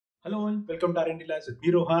Hello all, welcome to R&D Labs with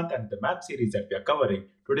me Rohan and the map series that we are covering.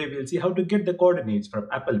 Today we'll see how to get the coordinates from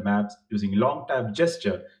Apple Maps using long tab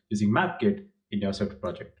gesture using MapKit in your Swift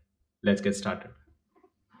project. Let's get started.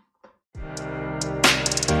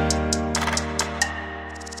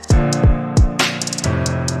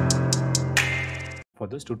 For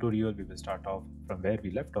this tutorial, we will start off from where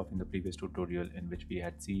we left off in the previous tutorial in which we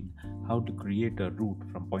had seen how to create a route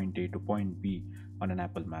from point A to point B on an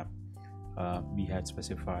Apple map. We had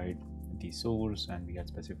specified the source and we had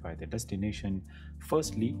specified the destination.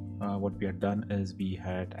 Firstly, what we had done is we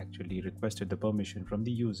had actually requested the permission from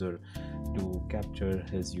the user to capture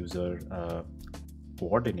his user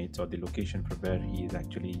coordinates or the location from where he is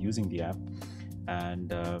actually using the app,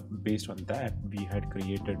 and based on that we had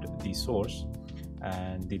created the source,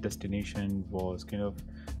 and the destination was kind of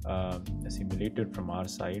simulated from our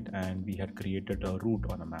side, and we had created a route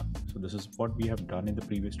on a map. So this is what we have done in the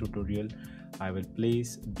previous tutorial. I will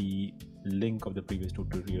place the link of the previous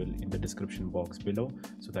tutorial in the description box below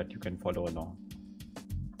so that you can follow along.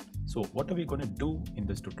 So what are we going to do in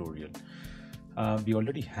this tutorial? We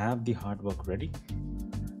already have the hard work ready,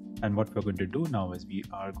 and what we're going to do now is we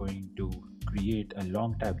are going to create a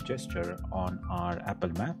long tab gesture on our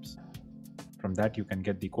Apple Maps. From that you can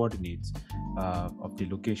get the coordinates of the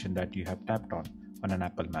location that you have tapped on an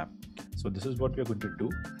Apple map. So this is what we're going to do.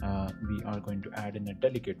 We are going to add in a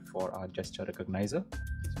delegate for our gesture recognizer.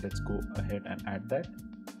 So let's go ahead and add that.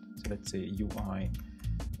 So let's say UI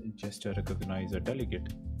gesture recognizer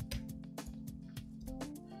delegate.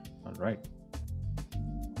 All right.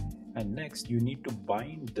 And next you need to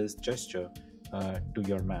bind this gesture to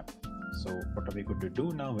your map. So what are we going to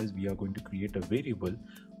do now is we are going to create a variable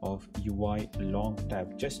of UI long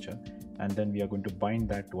tab gesture, and then we are going to bind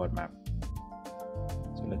that to our map.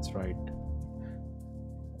 So let's write,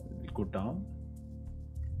 we'll go down,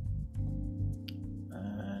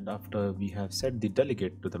 and after we have set the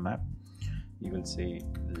delegate to the map, we will say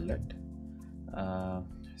let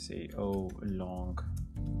say long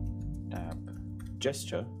tab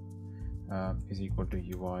gesture is equal to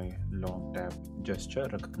UI long tab gesture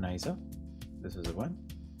recognizer. This is the one,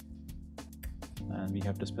 and we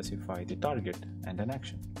have to specify the target and an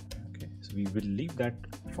action. Okay, so we will leave that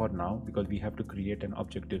for now because we have to create an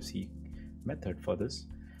Objective-C method for this.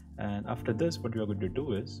 And after this, what we are going to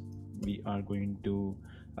do is we are going to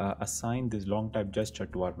assign this long tab gesture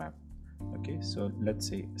to our map. Okay, so let's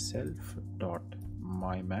say self dot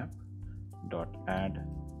mymap dot add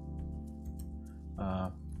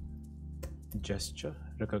gesture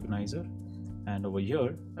recognizer, and over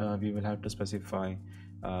here we will have to specify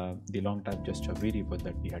the long tab gesture variable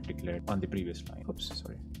that we had declared on the previous line. Oops,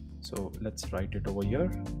 sorry. So let's write it over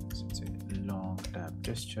here. So let's say long tab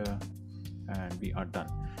gesture, and we are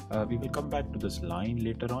done. We will come back to this line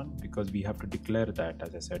later on because we have to declare that,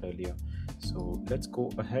 as I said earlier. So let's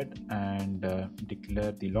go ahead and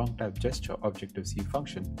declare the long tab gesture Objective-C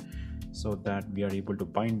function so that we are able to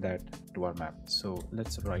bind that to our map. So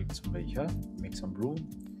let's write somewhere here, make some room,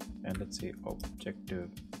 and let's say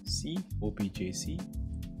Objective-C, OBJC,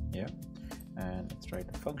 yeah, and let's write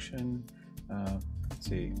a function,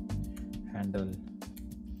 say handle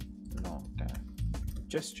long tab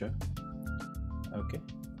gesture. Okay,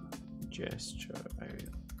 gesture,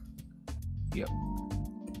 yeah,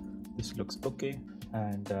 this looks okay.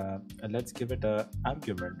 And let's give it a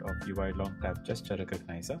argument of UI long tab gesture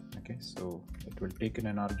recognizer. Okay, so it will take in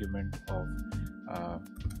an argument of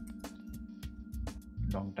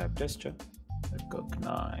long tab gesture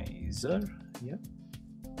recognizer, yeah,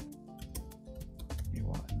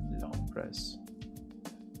 UI long press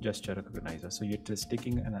gesture recognizer. So it is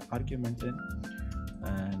taking an argument in,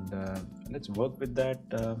 and let's work with that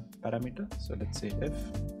parameter. So let's say if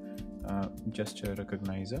gesture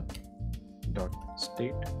recognizer dot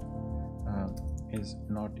state is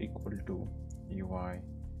not equal to UI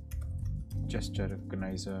gesture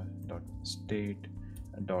recognizer dot state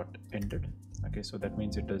dot ended. Okay, so that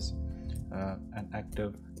means it is an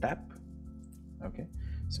active tap. Okay,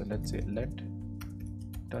 so let's say let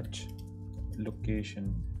touch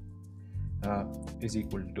location is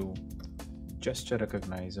equal to gesture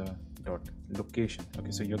recognizer dot location.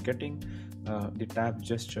 Okay, so you're getting the tab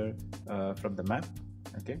gesture from the map.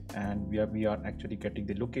 Okay, and we are actually getting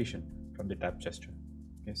the location from the tab gesture.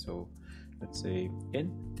 Okay, so let's say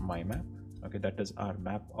in my map. Okay, that is our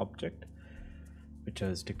map object which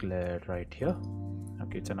is declared right here.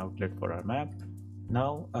 Okay, it's an outlet for our map.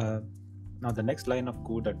 Now the next line of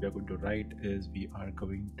code that we are going to write is we are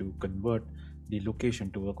going to convert the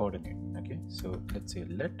location to a coordinate. Okay, so let's say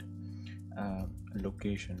let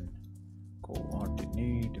location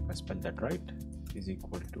coordinate, if I spell that right, is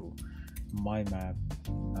equal to my map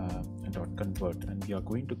dot convert, and we are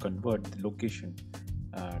going to convert the location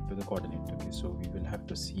to the coordinate. Okay, so we will have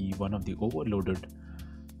to see one of the overloaded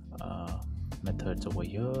methods over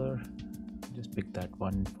here. Just pick that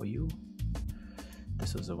one for you.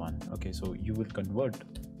 This is the one. Okay, so you will convert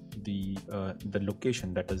the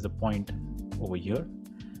location, that is the point over here,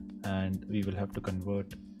 and we will have to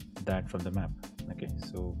convert that from the map. Okay,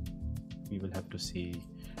 so we will have to see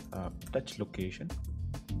touch location,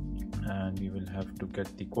 and we will have to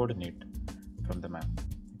get the coordinate from the map.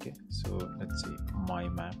 Okay, so let's say my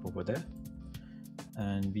map over there,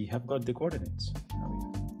 and we have got the coordinates.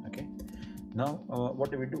 Okay, now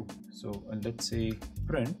what do we do? So let's say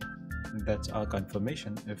print, that's our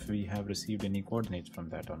confirmation if we have received any coordinates from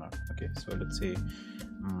that or not. Okay, so let's say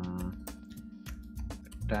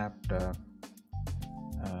tapped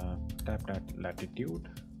at latitude.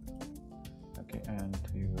 Okay, and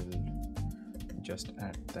we will just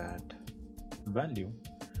add that value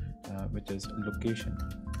which is location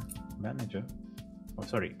manager,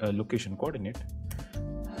 location coordinate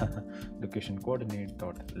location coordinate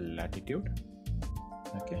dot latitude.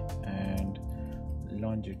 Okay, and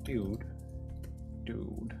longitude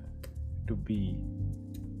to be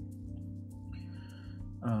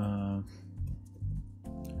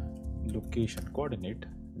location coordinate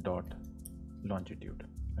dot longitude.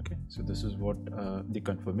 Okay, so this is what the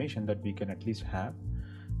confirmation that we can at least have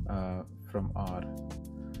from our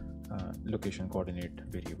location coordinate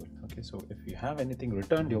variable. Okay, so if we have anything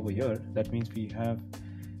returned over here, that means we have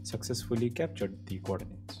successfully captured the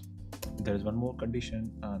coordinates. There is one more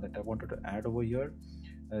condition that I wanted to add over here,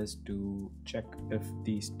 is to check if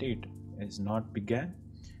the state is not began.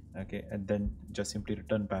 Okay, and then just simply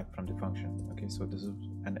return back from the function. Okay, so this is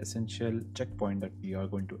an essential checkpoint that we are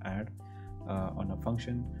going to add on a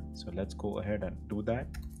function. So let's go ahead and do that.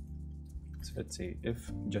 So let's say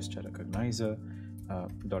if gesture recognizer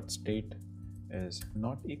dot state is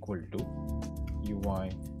not equal to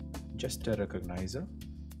UI gesture recognizer,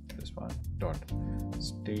 this one dot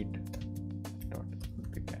state dot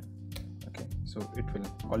began. Okay, so it will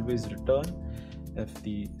always return if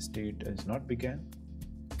the state is not began.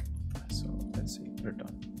 So let's see,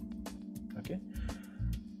 return. Okay,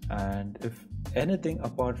 and if anything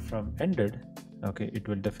apart from ended, okay, it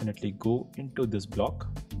will definitely go into this block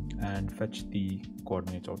and fetch the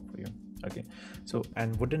coordinates out for you. Okay, so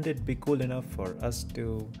and wouldn't it be cool enough for us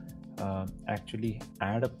to actually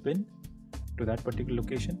add a pin to that particular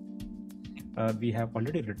location? We have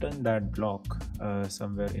already written that block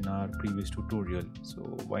somewhere in our previous tutorial, so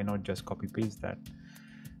why not just copy paste that.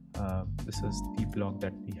 This is the block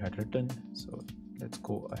that we had written, so let's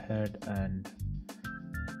go ahead and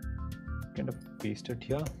kind of paste it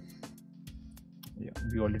here. Yeah,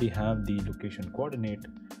 we already have the location coordinate,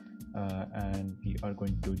 and we are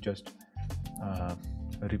going to just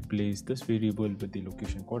replace this variable with the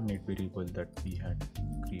location coordinate variable that we had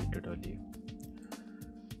created earlier.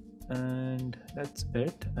 And that's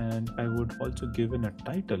it. And I would also give in a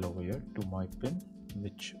title over here to my pin,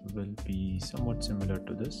 which will be somewhat similar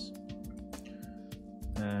to this,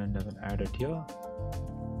 and I will add it here.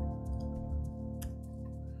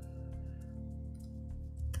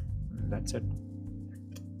 That's it.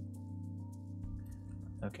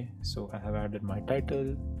 Okay, so I have added my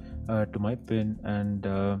title to my pin, and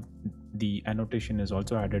the annotation is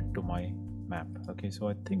also added to my map. Okay, so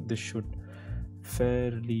I think this should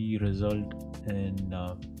fairly result in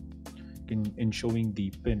showing the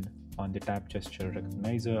pin on the tap gesture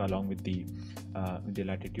recognizer along with the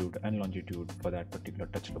latitude and longitude for that particular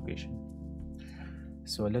touch location.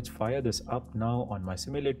 So let's fire this up now on my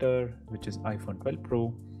simulator, which is iPhone 12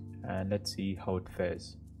 Pro, and let's see how it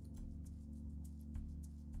fares.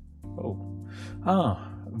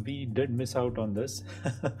 We did miss out on this.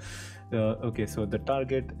 Okay, so the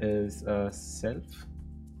target is self,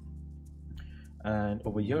 and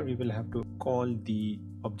over here we will have to call the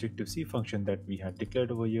Objective-C function that we had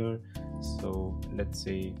declared over here. So let's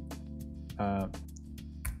say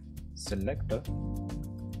selector,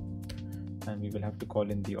 and we will have to call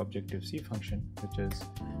in the Objective-C function, which is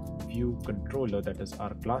view controller, that is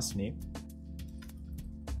our class name,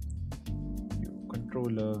 view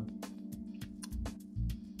controller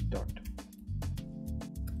dot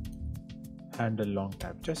handle long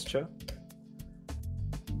tap gesture,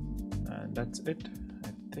 and that's it.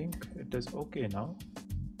 I think it is okay now.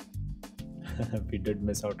 We did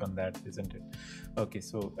miss out on that, isn't it? Okay,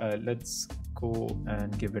 so let's go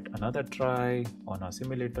and give it another try on our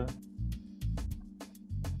simulator.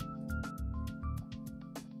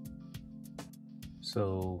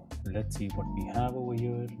 So let's see what we have over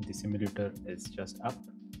here. The simulator is just up.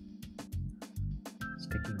 It's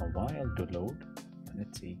taking a while to load.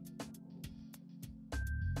 Let's see.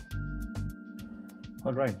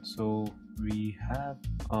 All right, so we have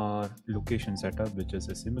our location setup, which is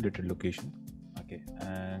a simulated location. Okay,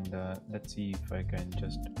 and let's see if I can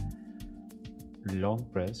just long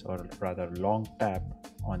press, or rather long tap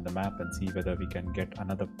on the map and see whether we can get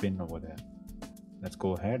another pin over there. Let's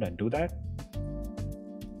go ahead and do that.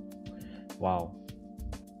 Wow,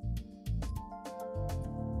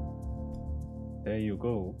 there you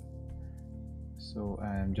go. So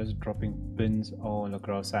I'm just dropping pins all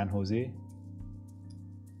across San Jose.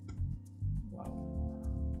 Wow,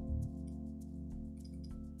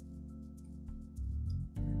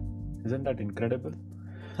 isn't that incredible?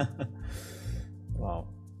 Wow.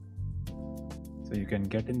 So you can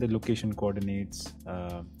get in the location coordinates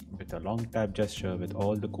with a long tap gesture with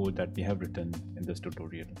all the code that we have written in this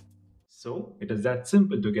tutorial. So it is that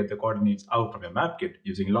simple to get the coordinates out from your map kit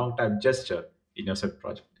using long tap gesture in your set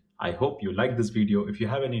project. I hope you liked this video. If you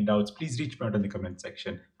have any doubts, please reach me out in the comment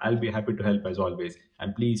section. I'll be happy to help as always.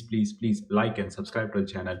 And please, please, please like and subscribe to the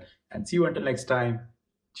channel. And see you until next time.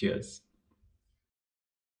 Cheers.